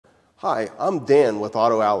Hi, I'm Dan with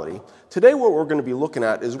Autoality. Today what we're going to be looking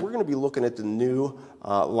at is we're going to be looking at the new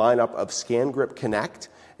lineup of ScanGrip Connect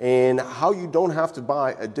and how you don't have to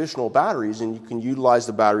buy additional batteries and you can utilize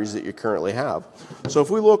the batteries that you currently have. So if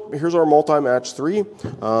we look, here's our multi-match 3.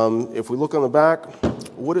 If we look on the back,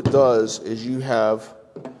 what it does is you have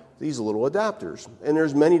these little adapters. And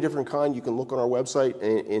there's many different kinds. You can look on our website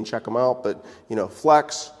and check them out. But, you know,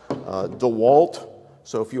 Flex, DeWalt.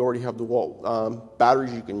 So if you already have DeWalt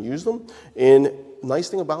batteries, you can use them. And nice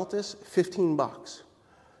thing about this, 15 bucks.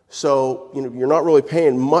 So, you know, you're not really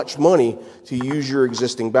paying much money to use your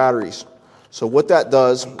existing batteries. So what that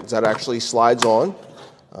does is that actually slides on.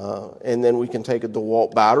 And then we can take a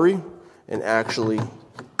DeWalt battery and actually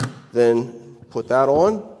then put that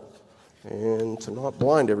on. And to not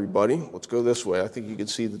blind everybody, let's go this way. I think you can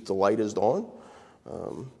see that the light is on.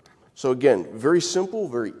 So again, very simple,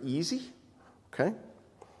 very easy. Okay.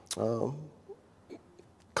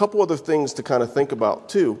 Couple other things to kind of think about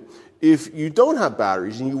too. If you don't have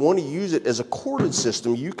batteries and you want to use it as a corded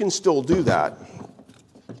system, you can still do that.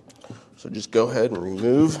 So just go ahead and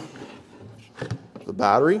remove the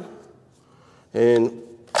battery. And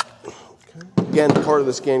again, part of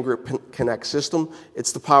the ScanGrip Connect system,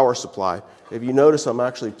 it's the power supply. If you notice, I'm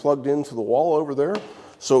actually plugged into the wall over there.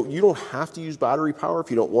 So you don't have to use battery power if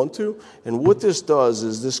you don't want to. And what this does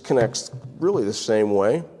is this connects really the same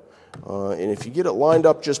way. And if you get it lined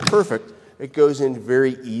up just perfect, it goes in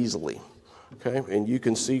very easily. Okay, and you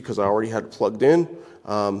can see, because I already had it plugged in,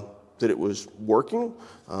 that it was working.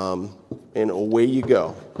 And away you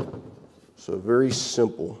go. So very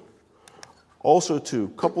simple. Also,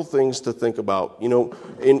 too, a couple things to think about. You know,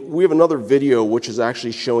 and we have another video which is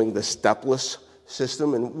actually showing the stepless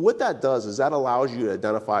system, and what that does is that allows you to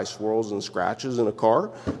identify swirls and scratches in a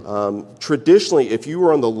car. Traditionally, if you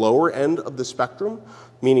were on the lower end of the spectrum,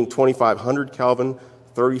 meaning 2500 Kelvin,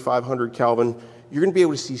 3500 Kelvin, you're going to be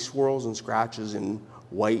able to see swirls and scratches in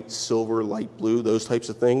white, silver, light blue, those types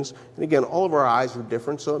of things. And again, all of our eyes are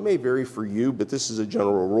different, so it may vary for you, but this is a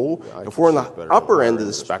general rule. If we're on the upper end of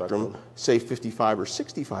the spectrum, say 55 or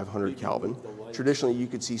 6500 Kelvin, traditionally you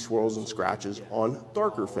could see swirls and scratches on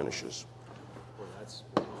darker finishes.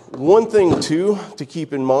 One thing, too, to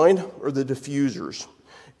keep in mind are the diffusers.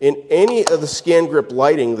 In any of the ScanGrip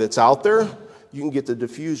lighting that's out there, you can get the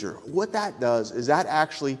diffuser. What that does is that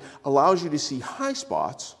actually allows you to see high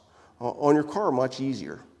spots on your car much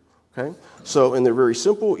easier. Okay? So, and they're very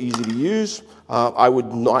simple, easy to use. I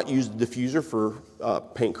would not use the diffuser for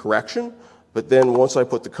paint correction, but then once I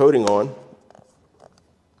put the coating on,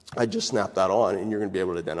 I just snap that on, and you're going to be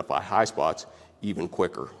able to identify high spots even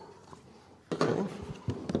quicker. Okay?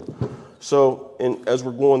 So, and as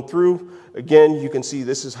we're going through, again, you can see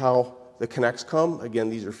this is how the connects come.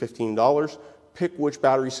 Again, these are $15. Pick which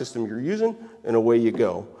battery system you're using, and away you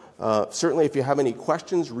go. Certainly, if you have any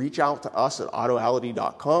questions, reach out to us at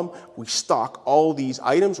Autoality.com. We stock all these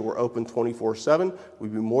items. We're open 24/7.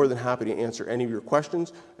 We'd be more than happy to answer any of your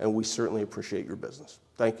questions, and we certainly appreciate your business.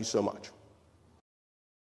 Thank you so much.